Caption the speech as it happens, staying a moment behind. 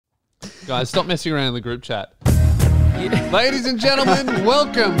Guys, stop messing around in the group chat. Ladies and gentlemen,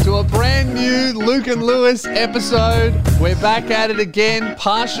 welcome to a brand new Luke and Lewis episode. We're back at it again,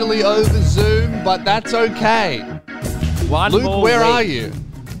 partially over Zoom, but that's okay. Luke, where are you?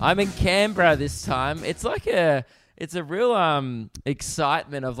 I'm in Canberra this time. It's a real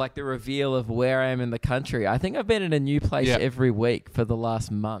excitement of like the reveal of where I am in the country. I think I've been in a new place every week for the last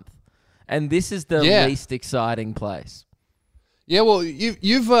month, and this is the least exciting place. Yeah, well,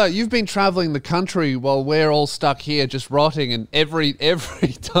 you've been traveling the country while we're all stuck here just rotting, and every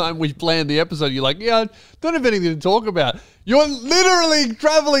time we plan the episode, you're like, yeah, I don't have anything to talk about. You're literally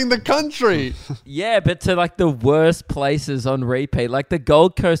traveling the country. Yeah, but to like the worst places on repeat. Like the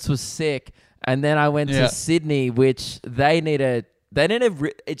Gold Coast was sick, and then I went to Sydney, which they need to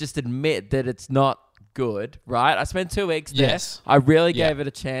just admit that it's not good, right? I spent 2 weeks there. Yes. I really gave it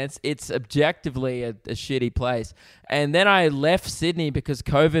a chance. It's objectively a shitty place. And then I left Sydney because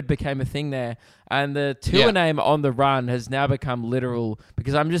COVID became a thing there. And the tour name On the Run has now become literal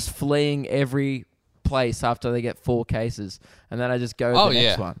because I'm just fleeing every place after they get 4 cases. And then I just go to the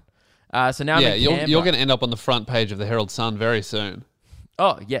next one. So now I'm in Canberra. You're going to end up on the front page of the Herald Sun very soon.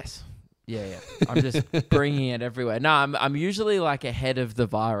 Oh, yes. Yeah. I'm just bringing it everywhere. No, I'm usually like ahead of the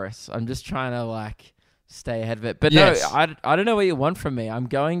virus. I'm just trying to like stay ahead of it. But no, I don't know what you want from me. I'm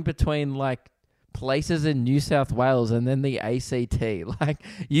going between like places in New South Wales and then the ACT. Like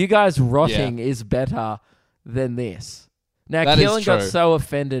you guys rotting is better than this. Now, Keelan got so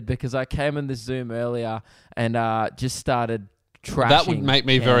offended because I came in the Zoom earlier and just started trashing. That would make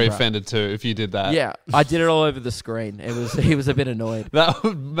me Canberra. very offended too if you did that. Yeah, I did it all over the screen. He was a bit annoyed. That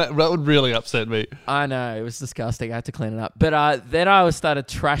would really upset me. I know, it was disgusting. I had to clean it up. But then I started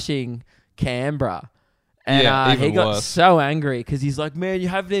trashing Canberra. And he got so angry because he's like, man, you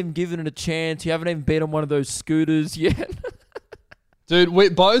haven't even given it a chance. You haven't even been on one of those scooters yet. Dude,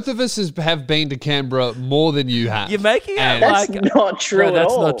 both of us have been to Canberra more than you have. You're making it that's like... not true at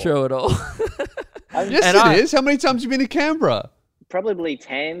all. That's not trtrue at all. Yes, it is. How many times have you been to Canberra? Probably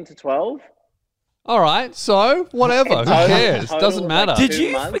 10 to 12. All right, so whatever. Who cares? Doesn't matter. Did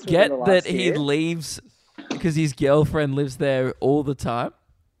you forget that he leaves because his girlfriend lives there all the time?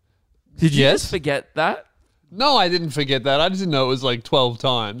 Did you just forget that? No, I didn't forget that. I just didn't know it was like 12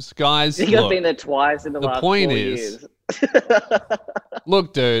 times. Guys, He got been there twice in the last 4 years.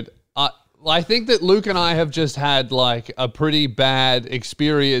 Look, dude, I think that Luke and I have just had like a pretty bad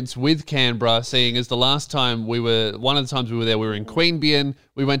experience with Canberra, seeing as one of the times we were there, we were in Queanbeyan,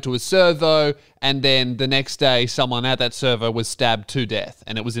 we went to a servo, and then the next day someone at that servo was stabbed to death,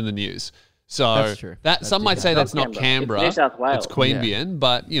 and it was in the news. So that's true. Some might say that's not Canberra. It's New South Wales. It's Queanbeyan,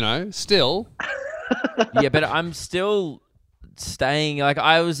 but, you know, still. Yeah, but I'm still staying. Like,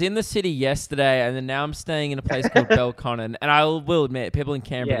 I was in the city yesterday, and then now I'm staying in a place called Belconnen. And I will admit, people in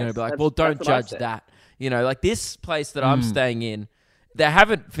Canberra are going to be like, well, don't judge that. You know, like this place that I'm staying in, they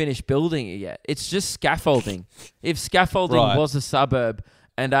haven't finished building it yet. It's just scaffolding. If scaffolding was a suburb,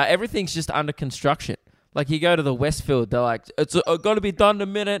 and everything's just under construction. Like, you go to the Westfield, they're like, it's got to be done in a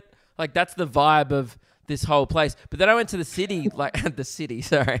minute. Like, that's the vibe of this whole place. But then I went to the city,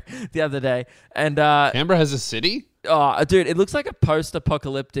 the other day. And Canberra has a city? Oh, dude, it looks like a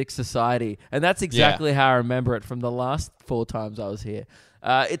post-apocalyptic society. And that's exactly how I remember it from the last 4 times I was here.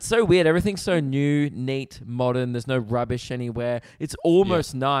 It's so weird. Everything's so new, neat, modern. There's no rubbish anywhere. It's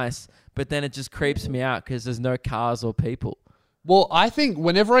almost nice, but then it just creeps me out because there's no cars or people. Well, I think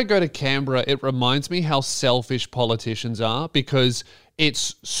whenever I go to Canberra, it reminds me how selfish politicians are because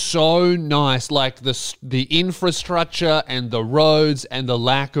it's so nice, like the infrastructure and the roads and the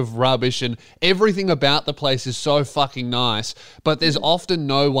lack of rubbish and everything about the place is so fucking nice. But there's often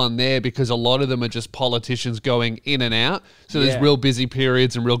no one there because a lot of them are just politicians going in and out. So there's real busy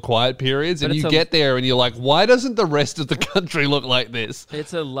periods and real quiet periods. And you get there and you're like, why doesn't the rest of the country look like this?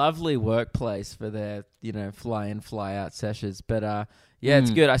 It's a lovely workplace for their, fly in, fly out sessions. But it's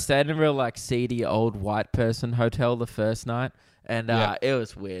good. I stayed in a real seedy old white person hotel the first night. And it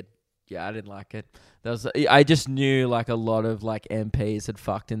was weird. Yeah, I didn't like it. I just knew a lot of MPs had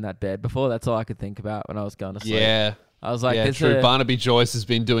fucked in that bed before. That's all I could think about when I was going to sleep. Yeah. I was like, yeah, true. Barnaby Joyce has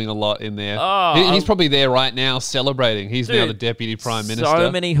been doing a lot in there. Oh, he's probably there right now celebrating. He's now the Deputy Prime Minister.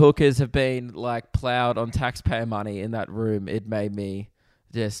 So many hookers have been ploughed on taxpayer money in that room. It made me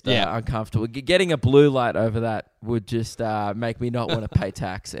just uncomfortable. Getting a blue light over that would just make me not want to pay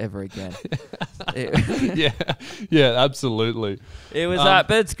tax ever again. Yeah, absolutely. It was,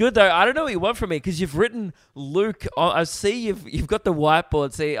 but it's good though. I don't know what you want from me because you've written Luke. I see you've got the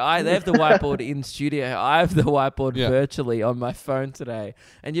whiteboard. See, they have the whiteboard in studio. I have the whiteboard virtually on my phone today,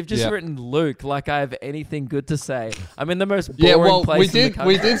 and you've just written Luke like I have anything good to say. I'm in the most boring place in the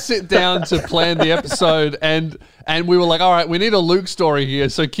country. We did sit down to plan the episode, and we were like, all right, we need a Luke story here.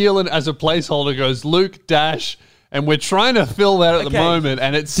 So Keelan, as a placeholder, goes Luke dash, and we're trying to fill that at the moment,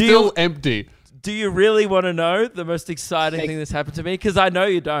 and it's still empty. Do you really want to know the most exciting thing that's happened to me? Because I know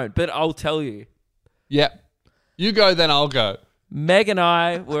you don't, but I'll tell you. Yeah. You go, then I'll go. Meg and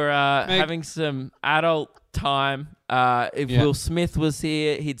I were having some adult time. If Will Smith was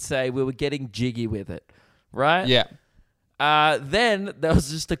here, he'd say we were getting jiggy with it, right? Yeah. Then there was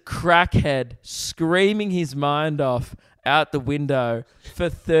just a crackhead screaming his mind off out the window for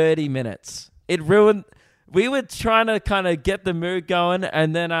 30 minutes. It ruined... We were trying to kind of get the mood going,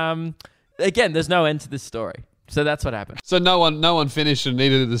 and then again, there's no end to this story. So that's what happened. So no one finished and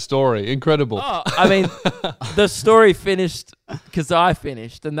needed the story. Incredible. Oh, I mean, the story finished because I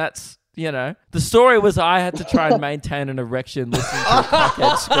finished, and that's, the story was I had to try and maintain an erection listening to a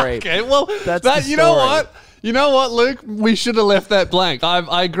crackhead scream. Okay, well, that's the story. You know what, Luke? We should have left that blank.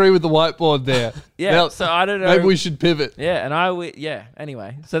 I agree with the whiteboard there. So I don't know. Maybe we should pivot. Yeah, and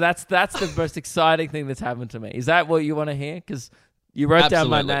anyway. So that's the most exciting thing that's happened to me. Is that what you want to hear? Because you wrote down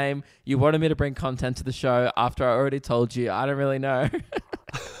my name. You wanted me to bring content to the show after I already told you. I don't really know.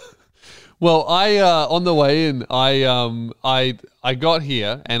 Well, on the way in, I got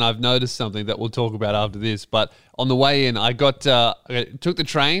here and I've noticed something that we'll talk about after this. But on the way in, I took the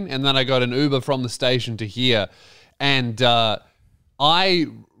train and then I got an Uber from the station to here, and I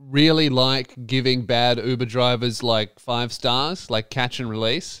really like giving bad Uber drivers like 5 stars, like catch and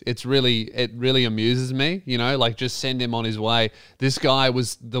release. It really amuses me, like just send him on his way. This guy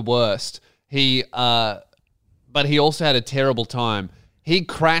was the worst. But he also had a terrible time. He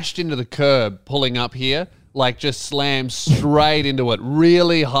crashed into the curb pulling up here, like just slammed straight into it.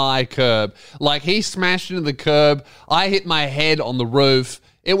 Really high curb. Like he smashed into the curb. I hit my head on the roof.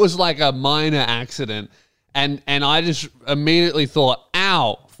 It was like a minor accident. And I just immediately thought,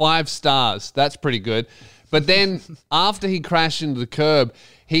 ow, 5 stars. That's pretty good. But then after he crashed into the curb,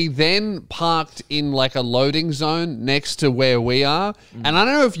 he then parked in like a loading zone next to where we are. And I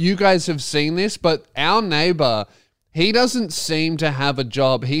don't know if you guys have seen this, but our neighbor... He doesn't seem to have a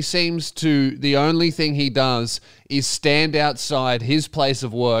job. The only thing he does is stand outside his place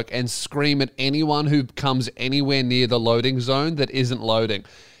of work and scream at anyone who comes anywhere near the loading zone that isn't loading.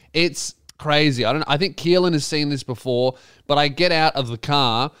 It's crazy. I think Keelan has seen this before, but I get out of the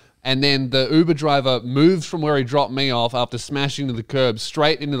car and then the Uber driver moves from where he dropped me off after smashing into the curb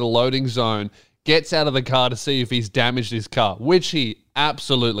straight into the loading zone, gets out of the car to see if he's damaged his car, which he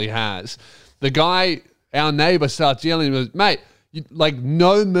absolutely has. The guy... Our neighbor starts yelling at him, mate,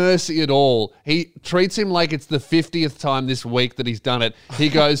 no mercy at all. He treats him like it's the 50th time this week that he's done it. He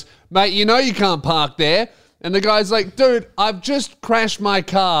goes, mate, you can't park there. And the guy's like, dude, I've just crashed my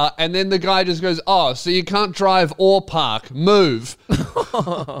car. And then the guy just goes, oh, so you can't drive or park. Move.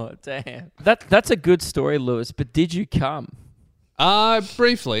 Oh, damn. That's a good story, Lewis, but did you come?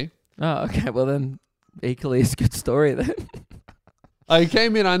 Briefly. Oh, okay. Well, then equally as good story then. I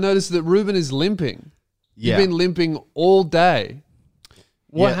came in, I noticed that Ruben is limping. Yeah. You've been limping all day.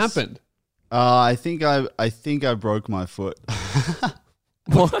 What happened? I think I broke my foot.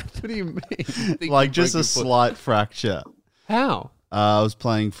 What? What do you mean? Like just a slight fracture. How? I was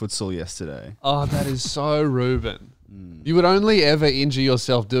playing futsal yesterday. Oh, that is so Ruben. You would only ever injure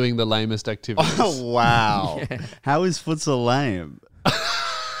yourself doing the lamest activities. Oh, wow. Yeah. How is futsal lame?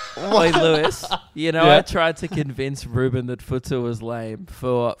 Wait, Lewis, I tried to convince Ruben that futsal was lame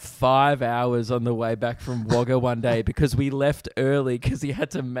for 5 hours on the way back from Wagga one day because we left early because he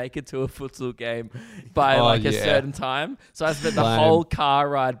had to make it to a futsal game by a certain time. So I spent the whole car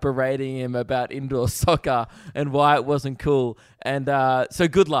ride berating him about indoor soccer and why it wasn't cool. And so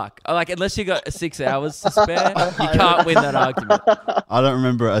good luck. Unless you got 6 hours to spare, you can't win that argument. I don't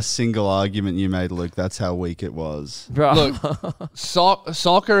remember a single argument you made, Luke. That's how weak it was. Bro. Look,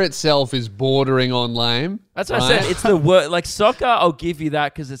 soccer itself is bordering on lame. That's what I said. It's the worst. Like soccer, I'll give you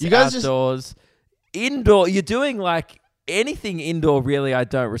that because it's outdoors. Indoor, you're doing anything indoor, really, I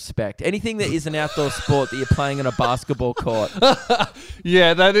don't respect. Anything that is an outdoor sport that you're playing on a basketball court.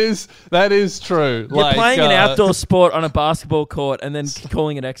 Yeah, that is true. You're playing an outdoor sport on a basketball court and then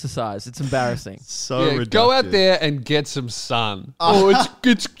calling it exercise. It's embarrassing. So reductive. Go out there and get some sun.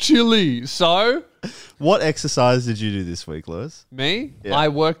 It's chilly. So, what exercise did you do this week, Lewis? me, Yeah. I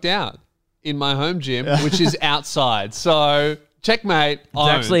worked out in my home gym, which is outside. So, checkmate.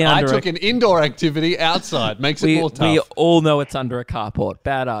 actually I under took an indoor activity outside. Makes it more tough. We all know it's under a carport.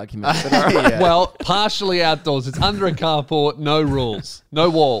 Bad argument. But all right. Yeah. Well, partially outdoors. It's under a carport, no rules, no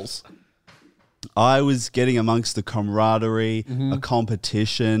walls. I was getting amongst the camaraderie, a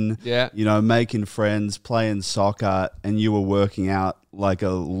competition, Yeah. Making friends, playing soccer, and you were working out like a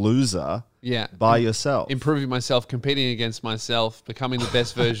loser Yeah. by yourself. Improving myself, competing against myself, becoming the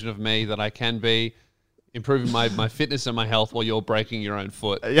best version of me that I can be, improving my fitness and my health while you're breaking your own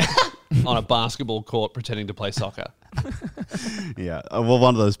foot on a basketball court pretending to play soccer. Yeah. Well,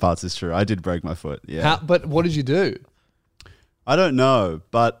 one of those parts is true. I did break my foot. Yeah. But what did you do? I don't know,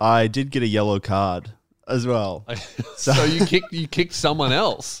 but I did get a yellow card as well. So you kicked someone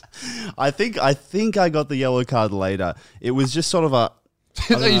else. I think I got the yellow card later. It was just sort of a...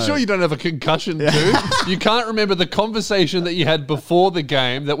 Are you sure you don't have a concussion too? You can't remember the conversation that you had before the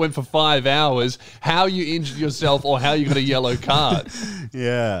game that went for 5 hours, how you injured yourself or how you got a yellow card.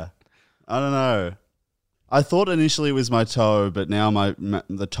 Yeah. I don't know. I thought initially it was my toe, but now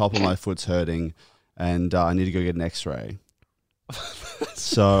the top of my foot's hurting and I need to go get an x-ray.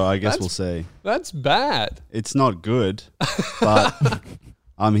 So I guess we'll see. That's bad. It's not good, but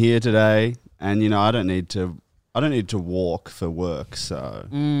I'm here today and I don't need to walk for work, so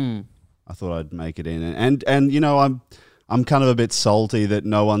I thought I'd make it in. And I'm kind of a bit salty that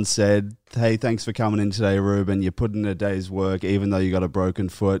no one said, "Hey, thanks for coming in today, Ruben. You put in a day's work, even though you got a broken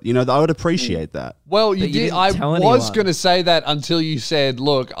foot." I would appreciate that. Well, you But you did. didn't I tell was anyone. going to say that until you said,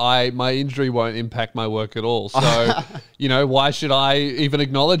 "Look, my injury won't impact my work at all." So, why should I even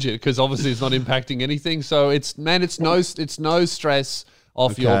acknowledge it? Because obviously it's not impacting anything. So it's no stress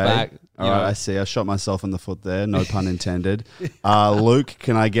off your back. All right, I see. I shot myself in the foot there. No pun intended. Luke,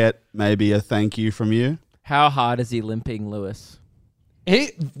 can I get maybe a thank you from you? How hard is he limping, Lewis?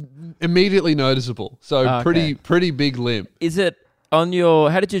 Immediately noticeable. So Okay. pretty big limp. Is it on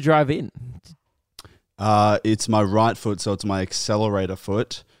your... How did you drive in? It's my right foot, so it's my accelerator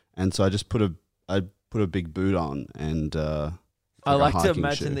foot, and so I just put a big boot on and. I like to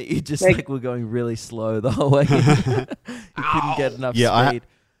imagine that you just were going really slow the whole way. You couldn't get enough speed.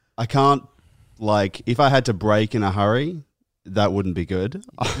 I can't, if I had to brake in a hurry, that wouldn't be good.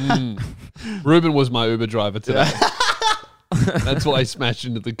 Ruben was my Uber driver today. That's why he smashed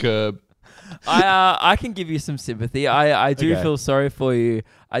into the curb. I can give you some sympathy. I do Okay. feel sorry for you.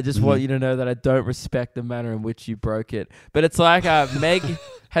 I just want you to know that I don't respect the manner in which you broke it. But it's like Meg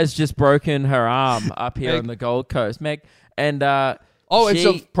has just broken her arm up here on the Gold Coast. Meg, and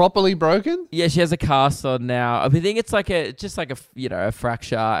it's properly broken? yeah, she has a cast on now. I think it's just like a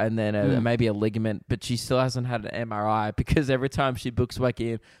fracture and then maybe a ligament, but she still hasn't had an MRI because every time she books one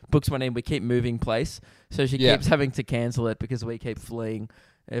in, we keep moving place, so she keeps having to cancel it because we keep fleeing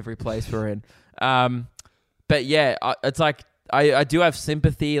every place we're in. But yeah, it's like I do have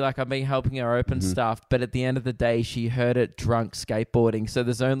sympathy. Like I've been helping her open stuff, but at the end of the day, she hurt it drunk skateboarding. So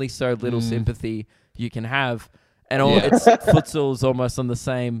there's only so little sympathy you can have. And it's futsal's almost on the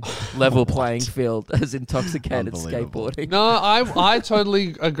same level playing field as intoxicated skateboarding. No, I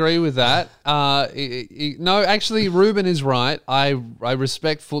totally agree with that. No, actually, Ruben is right. I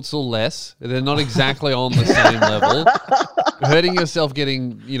respect futsal less. They're not exactly on the same level. Hurting yourself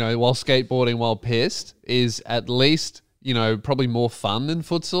getting, while skateboarding while pissed is at least, probably more fun than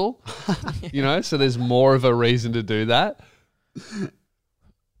futsal. So there's more of a reason to do that.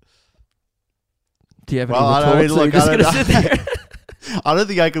 Do you have any retorts? You're just going to sit there. I don't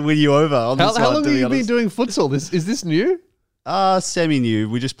think I can win you over on this one. How long to have be you honest. been doing futsal? Is this new? Semi-new.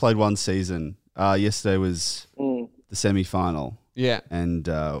 We just played one season. Yesterday was the semi-final. Yeah. And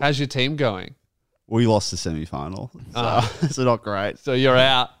How's your team going? we lost the semi-final. So not great. So you're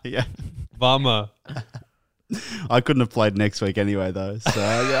out. Yeah. Bummer. I couldn't have played next week anyway, though. So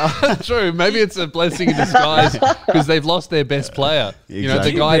yeah. True. Maybe it's a blessing in disguise because they've lost their best player.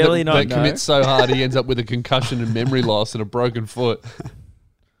 Exactly. The guy Really that not know? commits so hard he ends up with a concussion and memory loss and a broken foot.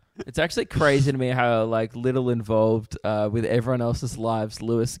 It's actually crazy to me how little involved with everyone else's lives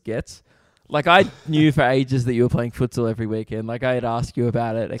Lewis gets. I knew for ages that you were playing futsal every weekend. I'd ask you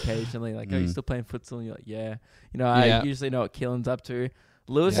about it occasionally. Are you still playing futsal? And you're like, yeah. I usually know what Keelan's up to.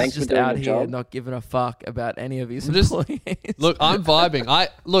 Lewis is just out here not giving a fuck about any of his employees. Look, I'm vibing.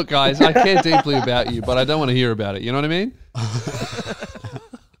 Look, guys, I care deeply about you, but I don't want to hear about it. You know what I mean?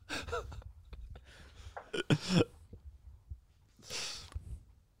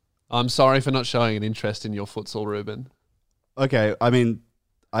 I'm sorry for not showing an interest in your futsal, Ruben. Okay, I mean,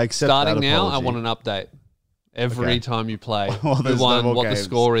 I accept Starting that now, apology. I want an update. Every time you play. Well, who there's won, no more what games. the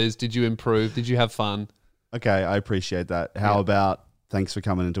score is, did you improve, did you have fun? Okay, I appreciate that. How about thanks for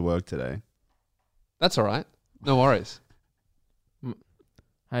coming into work today? That's all right. No worries.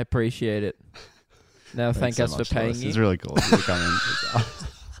 I appreciate it. Now thank us for paying you. It's really cool of you to come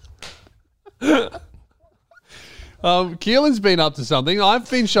in. Keelan's been up to something. I've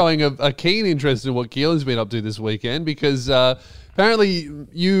been showing a keen interest in what Keelan's been up to this weekend because apparently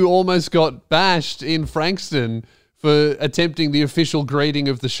you almost got bashed in Frankston for attempting the official greeting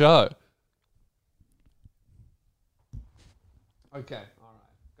of the show. Okay, all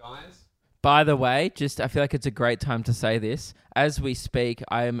right. Guys? By the way, I feel like it's a great time to say this. As we speak,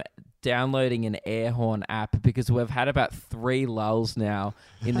 I'm downloading an air horn app because we've had about 3 lulls now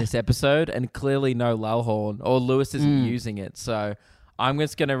in this episode and clearly no lull horn, or Lewis isn't using it. So I'm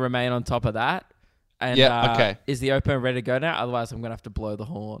just going to remain on top of that. And okay. Is the opener ready to go now? Otherwise, I'm going to have to blow the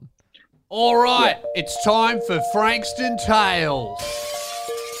horn. All right, it's time for Frankston Tales.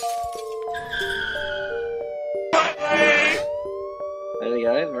 There we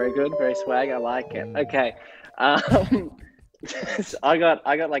go. Very good. Very swag. I like it. Okay. I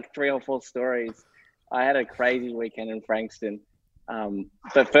got like 3 or 4 stories. I had a crazy weekend in Frankston.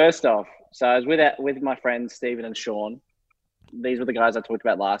 But first off, so I was with my friends Stephen and Sean. These were the guys I talked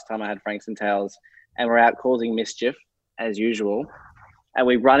about last time I had Frankston Tales, and we're out causing mischief as usual. And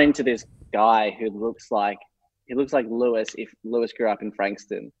we run into this guy who looks like Lewis if Lewis grew up in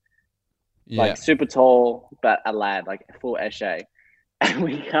Frankston. Yeah. Like super tall, but a lad, like full Eshe. And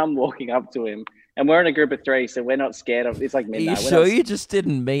we come walking up to him, and we're in a group of 3, so we're not scared of. It's like midnight. Are you sure you just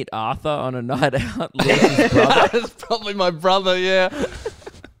didn't meet Arthur on a night out? Lewis's brother? That's probably my brother. Yeah.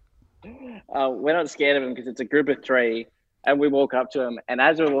 We're not scared of him because it's a group of 3, and we walk up to him. And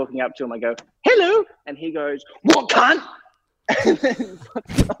as we're walking up to him, I go, "Hello," and he goes, "What, cunt?" And then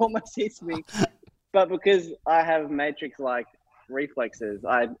almost hits me, but because I have Matrix-like reflexes,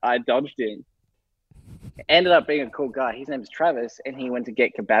 I dodged him. Ended up being a cool guy. His name's Travis, and he went to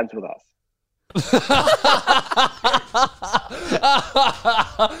get kebabs with us.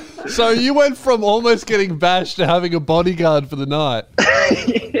 So you went from almost getting bashed to having a bodyguard for the night.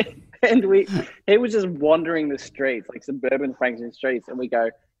 And he was just wandering the streets, like suburban Frankston streets, and we go,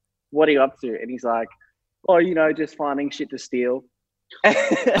 "What are you up to?" And he's like, "Oh, just finding shit to steal."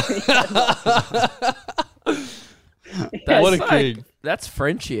 What a king. That's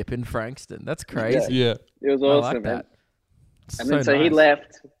friendship in Frankston. That's crazy. Yeah. It was awesome. I like that. And then so he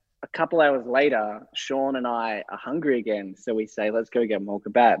left. A couple hours later, Sean and I are hungry again. So we say, "Let's go get more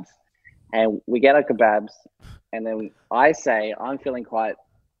kebabs." And we get our kebabs. And then I say, "I'm feeling quite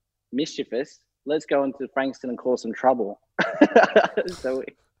mischievous. Let's go into Frankston and cause some trouble." So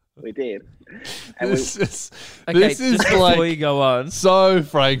we did. And This is before like you go on. so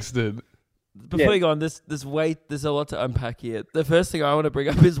Frankston. Before you go on, there's a lot to unpack here. The first thing I want to bring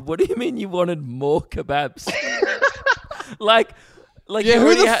up is, what do you mean you wanted more kebabs? like yeah,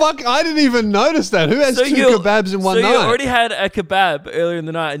 who the fuck? I didn't even notice that. Who has 2 kebabs in one night? So you already had a kebab earlier in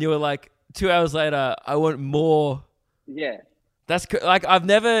the night, and you were like, 2 hours later, I want more. Yeah. That's like,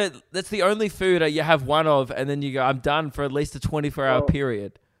 that's the only food you have one of, and then you go, I'm done for at least a 24-hour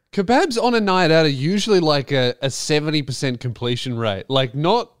period. Kebabs on a night out are usually like a 70% completion rate. Like,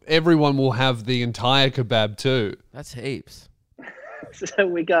 not everyone will have the entire kebab too. That's heaps. So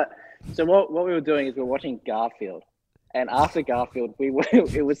what we were doing is we were watching Garfield. And after Garfield,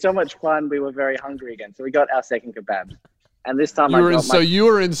 it was so much fun. We were very hungry again. So we got our second kebabs. And this time you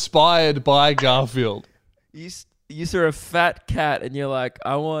were inspired by Garfield. You saw a fat cat and you're like,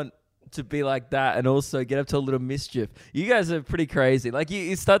 I want to be like that and also get up to a little mischief. You guys are pretty crazy. Like,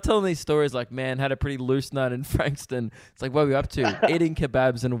 you start telling these stories like, man, had a pretty loose night in Frankston. It's like, what are we up to? Eating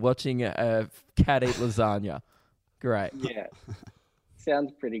kebabs and watching a cat eat lasagna. Great. Yeah.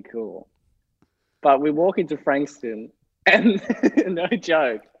 Sounds pretty cool. But we walk into Frankston and no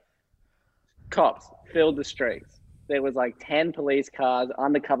joke, cops filled the streets. There was like 10 police cars,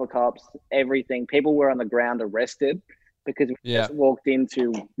 undercover cops, everything. People were on the ground arrested because we just walked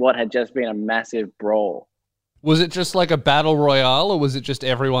into what had just been a massive brawl. Was it just like a battle royale, or was it just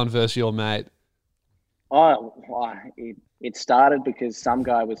everyone versus your mate? It started because some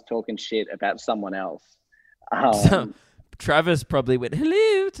guy was talking shit about someone else. Travis probably went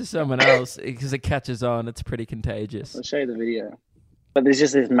hello to someone else because it catches on. It's pretty contagious. I'll show you the video. But there's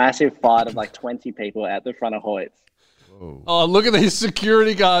just this massive fight of like 20 people at the front of Hoyts. Oh, look at these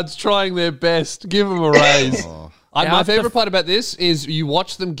security guards trying their best. Give them a raise. My favorite part about this is you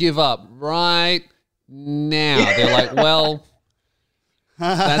watch them give up right now. They're like, well,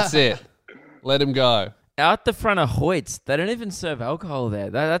 that's it. Let them go. Out the front of Hoyts, they don't even serve alcohol there.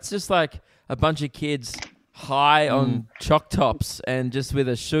 That's just like a bunch of kids high on choc tops and just with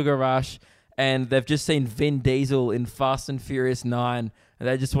a sugar rush. And they've just seen Vin Diesel in Fast and Furious 9, and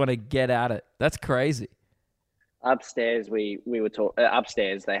they just want to get at it. That's crazy. Upstairs, we were talking.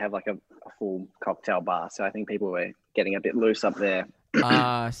 Upstairs, they have like a full cocktail bar, so I think people were getting a bit loose up there.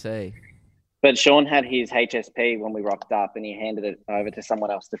 I see. But Sean had his HSP when we rocked up, and he handed it over to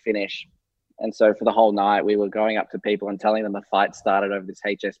someone else to finish. And so for the whole night, we were going up to people and telling them a fight started over this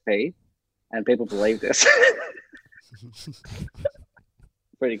HSP, and people believed us.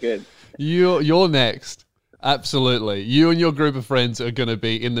 Pretty good. You're next. Absolutely. You and your group of friends are going to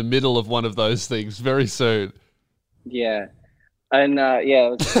be in the middle of one of those things very soon. Yeah. And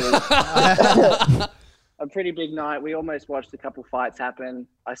it was a pretty big night. We almost watched a couple fights happen.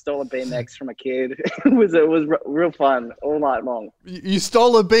 I stole a BMX from a kid. It was real fun all night long. You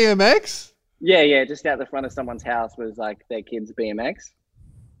stole a BMX? Yeah. Just out the front of someone's house was like their kid's BMX.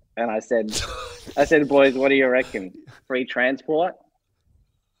 And I said, boys, what do you reckon? Free transport?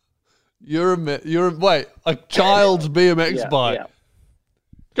 You're a child's BMX bike. Yeah.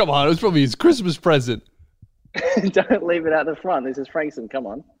 Come on, it was probably his Christmas present. Don't leave it out the front. This is Frankston. Come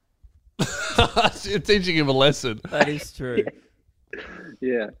on. You're teaching him a lesson. That is true.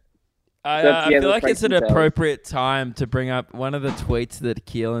 Yeah. I feel like it's an appropriate time to bring up one of the tweets that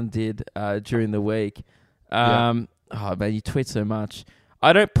Keelan did during the week. Oh man, you tweet so much.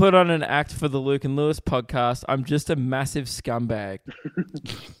 I don't put on an act for the Luke and Lewis podcast. I'm just a massive scumbag.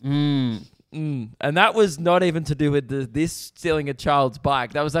 And that was not even to do with this stealing a child's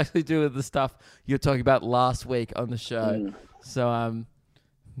bike. That was actually to do with the stuff you were talking about last week on the show. So,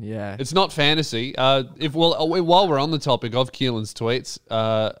 yeah. It's not fantasy. While we're on the topic of Keelan's tweets,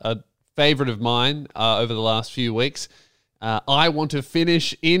 a favourite of mine over the last few weeks, I want to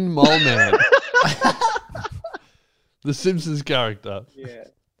finish in Mole Man. The Simpsons character. Yeah,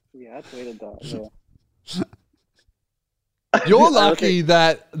 I tweeted that. Yeah. You're lucky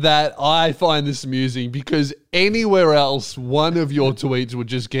that I find this amusing because anywhere else, one of your tweets would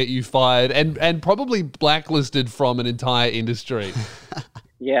just get you fired and probably blacklisted from an entire industry.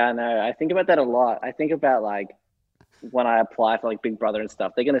 Yeah, I know. I think about that a lot. I think about like when I apply for like Big Brother and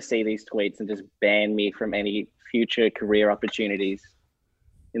stuff, they're going to see these tweets and just ban me from any future career opportunities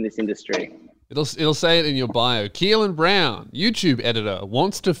in this industry. It'll say it in your bio. Keelan Brown, YouTube editor,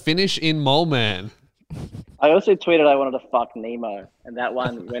 wants to finish in Mole Man. I also tweeted I wanted to fuck Nemo, and that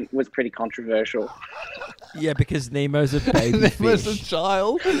one was pretty controversial. Yeah, because Nemo's a baby Nemo's fish. a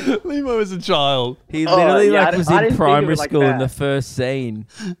child. Nemo is a child. He literally was in primary school in the first scene.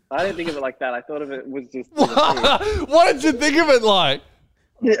 I didn't think of it like that. I thought of it was just... What did you think of it like?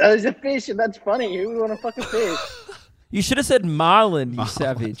 There's a fish, and that's funny. Who would want to fuck a fish? You should have said Marlin, you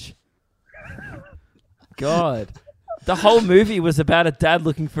savage. God. The whole movie was about a dad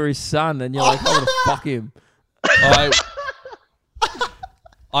looking for his son, and you're like, I want to fuck him.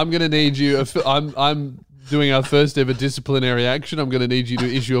 I'm going to need you. I'm doing our first ever disciplinary action. I'm going to need you to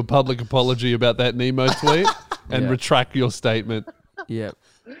issue a public apology about that Nemo tweet and retract your statement. Yep.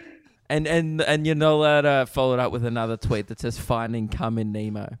 And you're not allowed to follow it up with another tweet that says finding cum in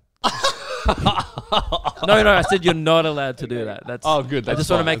Nemo. No, I said you're not allowed to do that. That's good. I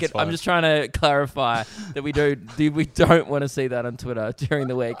just want to make it. Fine. I'm just trying to clarify that we don't want to see that on Twitter during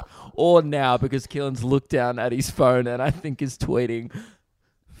the week or now because Keelan's looked down at his phone and I think is tweeting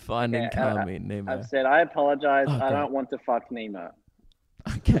finding cum in Nemo. I've said I apologize. I don't want to fuck Nemo.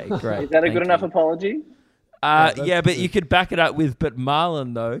 Okay, great. Is that a good enough apology? But you could back it up with "but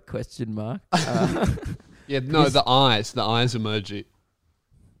Marlon though?" question mark. The eyes emoji.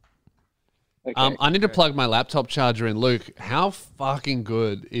 Okay, I need to plug my laptop charger in. Luke, how fucking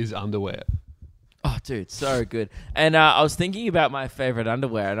good is underwear? Oh, dude, so good. And I was thinking about my favorite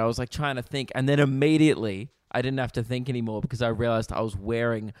underwear, and I was like trying to think, and then immediately I didn't have to think anymore because I realized I was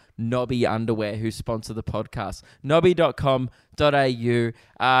wearing Nobby underwear, who sponsor the podcast. Nobby.com.au.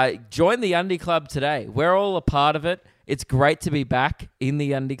 Join the Undie Club today. We're all a part of it. It's great to be back in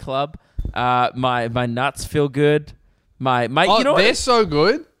the Undie Club. My nuts feel good. You know they're so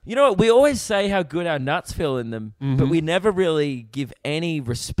good. You know what? We always say how good our nuts feel in them, but we never really give any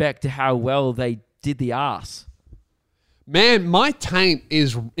respect to how well they did the ass. Man, my taint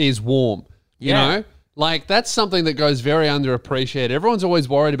is warm. You know, Like, that's something that goes very underappreciated. Everyone's always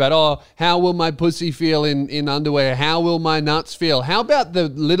worried about, oh, how will my pussy feel in underwear? How will my nuts feel? How about the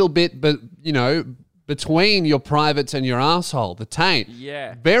little bit, but between your privates and your asshole, the taint?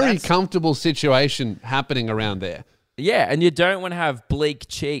 Yeah. Very comfortable situation happening around there. Yeah, and you don't want to have bleak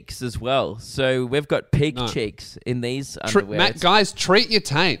cheeks as well. So we've got pig cheeks in these underwear. Guys, treat your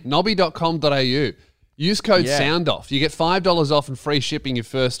taint. Nobby.com.au. Use code SOUNDOFF. You get $5 off and free shipping your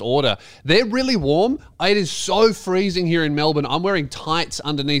first order. They're really warm. It is so freezing here in Melbourne. I'm wearing tights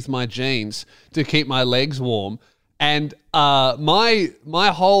underneath my jeans to keep my legs warm. And my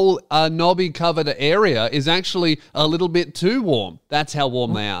whole knobby covered area is actually a little bit too warm. That's how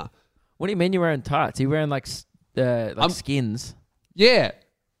warm they are. What do you mean you're wearing tights? Are you wearing like skins? Yeah.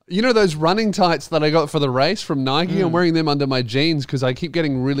 You know those running tights that I got for the race from Nike? I'm wearing them under my jeans because I keep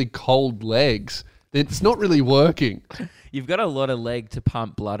getting really cold legs. It's not really working. You've got a lot of leg to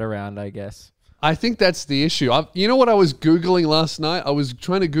pump blood around, I guess. I think that's the issue. You know what I was Googling last night? I was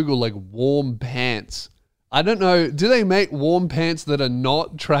trying to Google like warm pants. I don't know. Do they make warm pants that are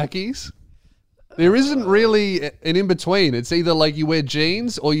not trackies? There isn't really an in-between. It's either like you wear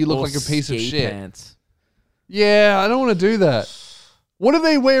jeans or you look like a piece of shit. Pants. Yeah, I don't want to do that. What do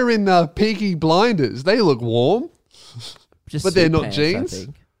they wear in Peaky Blinders? They look warm. But they're not pants, jeans.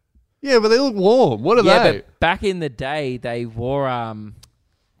 Yeah, but they look warm. What are they? But back in the day, they wore under,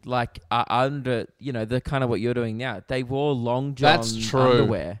 the kind of what you're doing now. They wore long john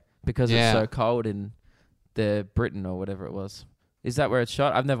underwear because it's so cold in the Britain or whatever it was. Is that where it's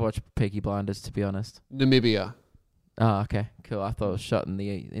shot? I've never watched Peaky Blinders, to be honest. Namibia. Oh, okay, cool. I thought it was shot in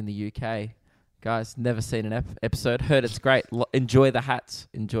the UK. Guys, never seen an episode. Heard it's great. Enjoy the hats.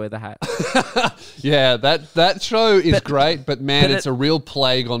 Enjoy the hats. Yeah, that show is great, but man, it's a real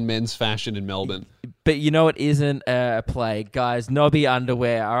plague on men's fashion in Melbourne. But you know it isn't a plague, guys. Nobby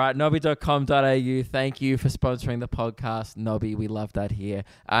underwear. All right, nobby.com.au. Thank you for sponsoring the podcast, Nobby. We love that here.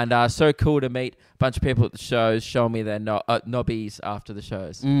 And so cool to meet a bunch of people at the shows, showing me their nobbies after the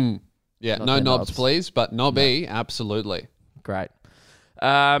shows. Yeah, no knobs, please, but Nobby, absolutely. Great.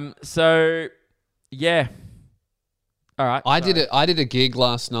 Yeah. All right. I did a gig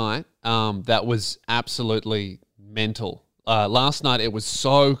last night that was absolutely mental. Last night it was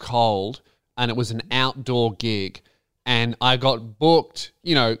so cold and it was an outdoor gig and I got booked.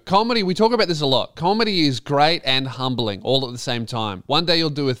 You know, comedy, we talk about this a lot. Comedy is great and humbling all at the same time. One day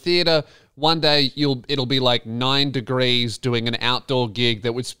you'll do a theater, one day it'll be like 9 degrees doing an outdoor gig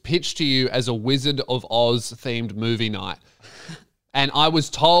that was pitched to you as a Wizard of Oz themed movie night. And I was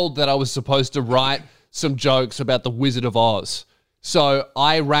told that I was supposed to write some jokes about the Wizard of Oz. So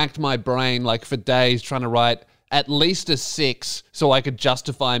I racked my brain like for days trying to write at least a 6 so I could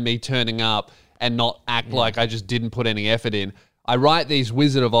justify me turning up and not act like I just didn't put any effort in. I write these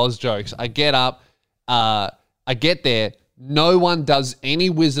Wizard of Oz jokes. I get up, I get there. No one does any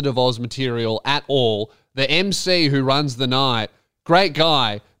Wizard of Oz material at all. The MC who runs the night, great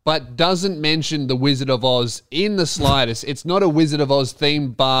guy, but doesn't mention the Wizard of Oz in the slightest. It's not a Wizard of Oz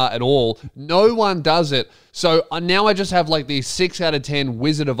themed bar at all. No one does it. So now I just have like these 6 out of 10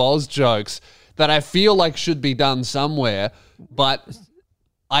 Wizard of Oz jokes that I feel like should be done somewhere, but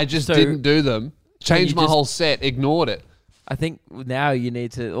I just didn't do them. Changed my whole set, ignored it. I think now you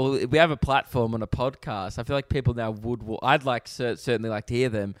need to, or we have a platform on a podcast. I feel like people now I'd like certainly like to hear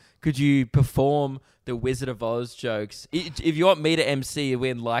them. Could you perform the Wizard of Oz jokes? If you want me to MC you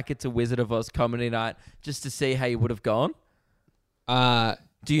in like it's a Wizard of Oz comedy night, just to see how you would have gone.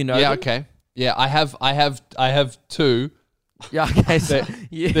 Do you know? Yeah, them? okay. Yeah, I have 2. Yeah, okay. So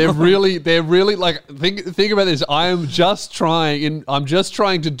they're really like think about this. I'm just trying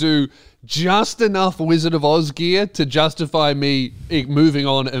to do just enough Wizard of Oz gear to justify me moving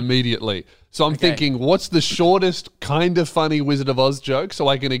on immediately. So I'm thinking, what's the shortest kind of funny Wizard of Oz joke so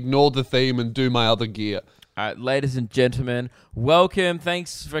I can ignore the theme and do my other gear? All right, ladies and gentlemen, welcome.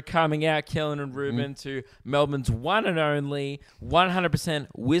 Thanks for coming out, Kellen and Ruben, to Melbourne's one and only 100%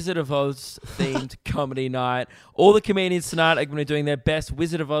 Wizard of Oz themed comedy night. All the comedians tonight are going to be doing their best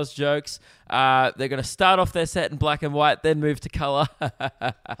Wizard of Oz jokes. They're going to start off their set in black and white, then move to color.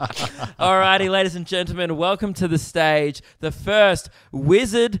 All righty, ladies and gentlemen, welcome to the stage, the first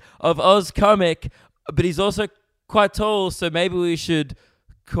Wizard of Oz comic, but he's also quite tall, so maybe we should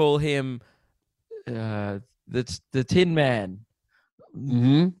call him the Tin Man.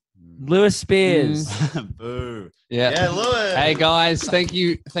 Mm-hmm. Lewis Spears. Boo. Yeah, Lewis. Hey guys, thank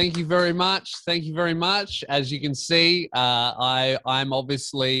you very much. Thank you very much. As you can see, I'm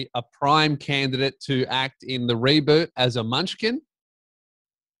obviously a prime candidate to act in the reboot as a Munchkin.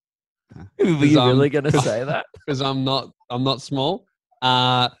 Were you really going to say that? Because I'm not small.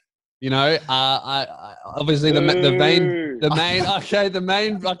 You know, obviously the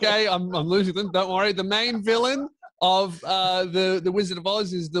main. Okay, I'm losing them. Don't worry. The main villain of the Wizard of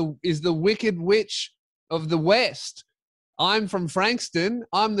Oz is the Wicked Witch of the West. I'm from Frankston.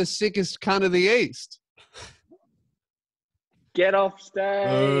 I'm the sickest cunt of the East. Get off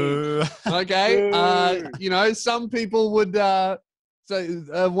stage. Okay. You know, some people would. So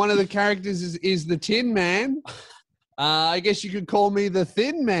one of the characters is the Tin Man. I guess you could call me the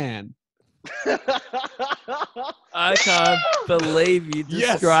Thin Man. I can't believe you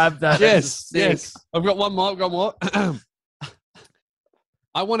described that. Yes. I've got one more.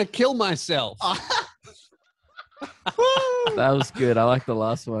 I want to kill myself. That was good. I like the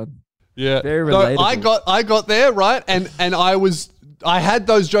last one. Yeah. Very relatable. So I got there, right? And I had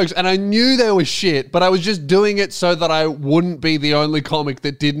those jokes and I knew they were shit, but I was just doing it so that I wouldn't be the only comic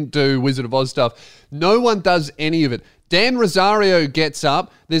that didn't do Wizard of Oz stuff. No one does any of it. Dan Rosario gets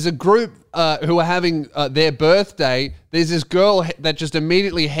up. There's a group who are having their birthday. There's this girl that just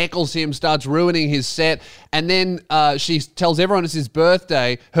immediately heckles him, starts ruining his set. And then she tells everyone it's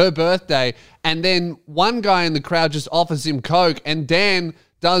her birthday. And then one guy in the crowd just offers him Coke. And Dan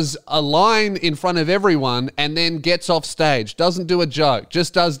does a line in front of everyone and then gets off stage. Doesn't do a joke.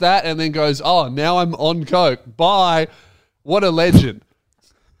 Just does that and then goes, oh, now I'm on Coke. Bye. What a legend.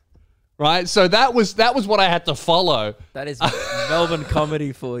 Right? So that was what I had to follow. That is Melbourne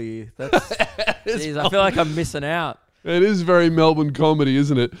comedy for you. Jeez, I feel like I'm missing out. It is very Melbourne comedy,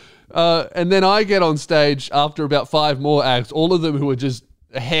 isn't it? And then I get on stage after about 5 more acts, all of them who are just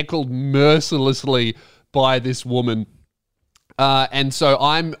heckled mercilessly by this woman. And so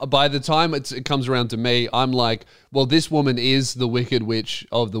by the time it comes around to me, I'm like, well, this woman is the Wicked Witch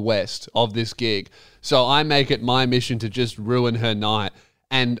of the West of this gig. So I make it my mission to just ruin her night.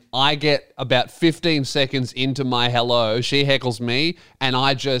 And I get about 15 seconds into my hello, she heckles me, and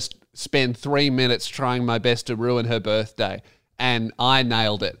I just spend 3 minutes trying my best to ruin her birthday. And I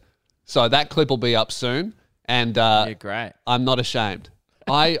nailed it. So that clip will be up soon. And yeah, great. I'm not ashamed.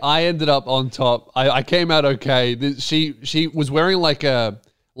 I ended up on top. I came out okay. She was wearing like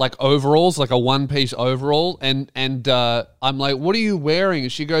overalls, like a one-piece overall, and I'm like, what are you wearing?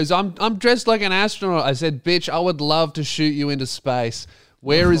 And she goes, I'm dressed like an astronaut. I said, bitch, I would love to shoot you into space.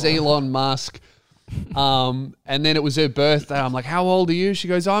 Where is Elon Musk? And then it was her birthday. I'm like, how old are you? She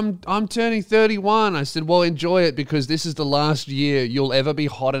goes, I'm turning 31. I said, well, enjoy it because this is the last year you'll ever be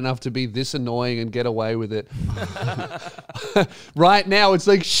hot enough to be this annoying and get away with it. Right now, it's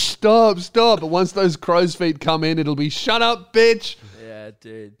like, stop. But once those crow's feet come in, it'll be, shut up, bitch. Yeah,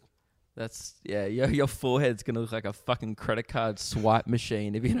 dude. Your forehead's going to look like a fucking credit card swipe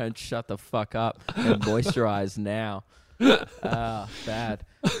machine if you don't shut the fuck up and moisturize now. Bad.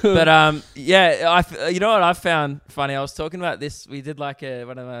 But you know what I found funny? I was talking about this. We did like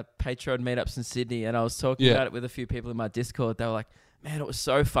one of my Patreon meetups in Sydney, and I was talking about it with a few people in my Discord. They were like, man, it was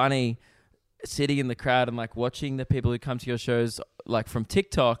so funny sitting in the crowd and like watching the people who come to your shows like from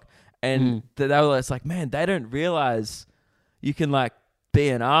TikTok, and they were just like, man, they don't realize you can like be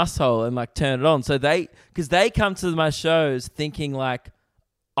an asshole and like turn it on. So because they come to my shows thinking like,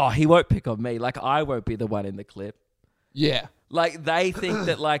 oh, he won't pick on me. Like I won't be the one in the clip. Yeah. Like they think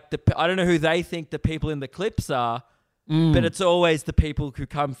that like I don't know who they think the people in the clips are, but it's always the people who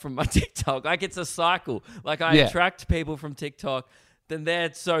come from my TikTok. Like it's a cycle. Like I attract people from TikTok, then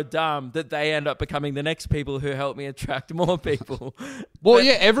they're so dumb that they end up becoming the next people who help me attract more people. Well,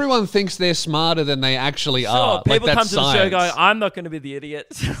 everyone thinks they're smarter than they actually are. People like, come to the show going, I'm not going to be the idiot.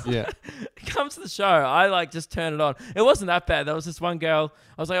 Yeah. Come to the show. I like just turn it on. It wasn't that bad. There was this one girl.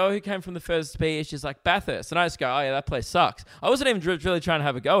 I was like, oh, who came from the first speech? She's like, Bathurst. And I just go, oh yeah, that place sucks. I wasn't even really trying to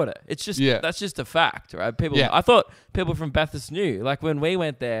have a go at it. It's just, that's just a fact, right? I thought people from Bathurst knew. Like when we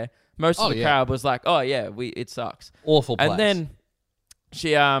went there, most of the crowd was like, oh yeah, it sucks. Awful place. And then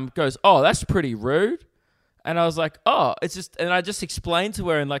she goes, oh, that's pretty rude. And I was like, oh, it's just, and I just explained to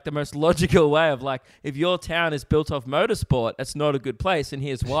her in like the most logical way of like, if your town is built off motorsport, it's not a good place, and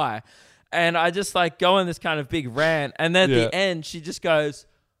here's why. And I just like go on this kind of big rant, and then at the end, she just goes,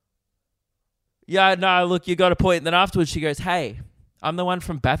 yeah, no, look, you got a point. And then afterwards, she goes, hey, I'm the one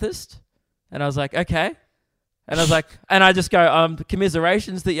from Bathurst. And I was like, okay. And I was like, and I just go,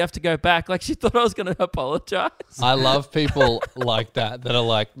 commiserations that you have to go back. Like she thought I was going to apologize. I love people like that are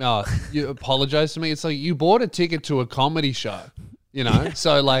like, no, you apologize to me. It's like you bought a ticket to a comedy show, you know?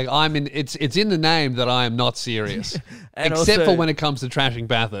 So like it's in the name that I am not serious, except also, for when it comes to trashing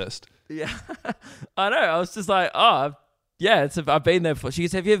Bathurst. Yeah, I know. I was just like, oh, yeah, I've been there before. She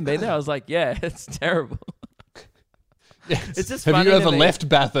goes, have you ever been there? I was like, yeah, it's terrible. Yes. It's just have you ever left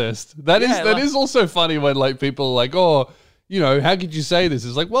Bathurst? That is also funny when like people are like, oh, how could you say this?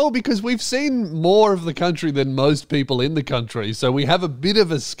 It's like, well, because we've seen more of the country than most people in the country. So we have a bit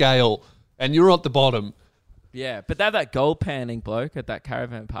of a scale and you're at the bottom. Yeah, but that gold panning bloke at that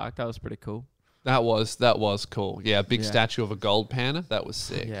caravan park, that was pretty cool. That was cool. Yeah, big statue of a gold panner. That was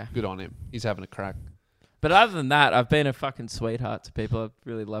sick. Yeah. Good on him. He's having a crack. But other than that, I've been a fucking sweetheart to people. A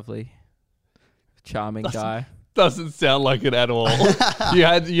really lovely, charming guy. Doesn't sound like it at all. You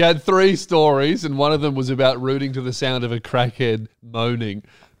had 3 stories, and one of them was about rooting to the sound of a crackhead moaning.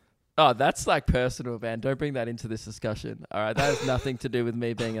 Oh, that's like personal, man. Don't bring that into this discussion. All right, that has nothing to do with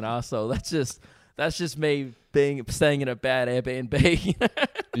me being an arsehole. That's just me staying in a bad Airbnb.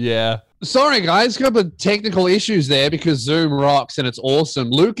 Yeah. Sorry, guys. A couple of technical issues there because Zoom rocks and it's awesome.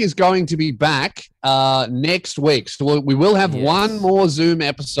 Luke is going to be back next week. So we will have one more Zoom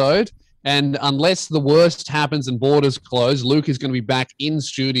episode. And unless the worst happens and borders close, Luke is going to be back in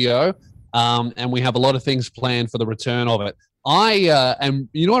studio. And we have a lot of things planned for the return of it. And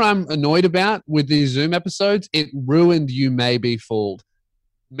you know what I'm annoyed about with these Zoom episodes? It ruined You May Be Fooled.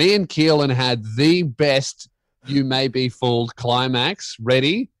 Me and Keelan had the best You May Be Fooled climax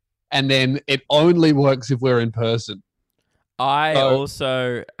ready, and then it only works if we're in person. I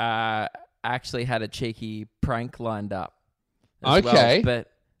also actually had a cheeky prank lined up. Okay. Well,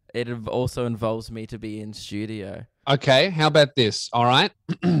 but it also involves me to be in studio. Okay, how about this? All right.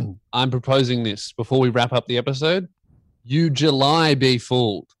 I'm proposing this before we wrap up the episode. You July Be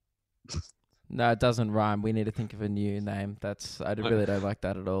Fooled. No, it doesn't rhyme. We need to think of a new name. I really don't like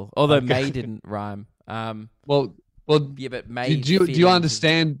that at all. Although May didn't rhyme. Well, yeah, but May. Do you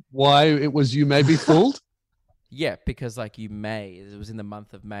understand why it was You May Be Fooled? Yeah, because it was in the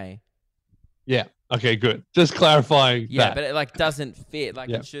month of May. Yeah. Okay, good. Just clarifying. Yeah, but it doesn't fit.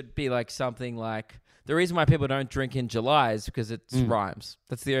 It should be something like the reason why people don't drink in July is because it rhymes.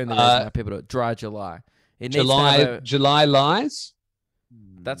 That's the only reason why people do it. Dry July. July lies.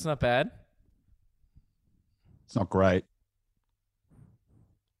 That's not bad. It's not great.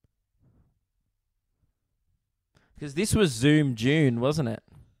 Because this was Zoom June, wasn't it?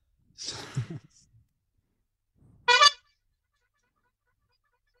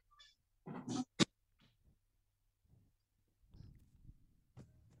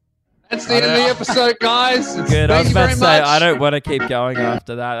 That's the end of the episode, guys. Good. I was about to say, I don't want to keep going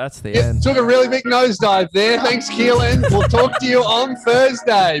after that. That's the end. Took a really big nosedive there. Thanks, Keelan. We'll talk to you on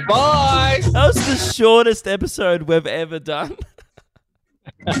Thursday. Bye. That was the shortest episode we've ever done.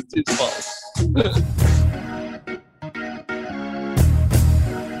 It's false.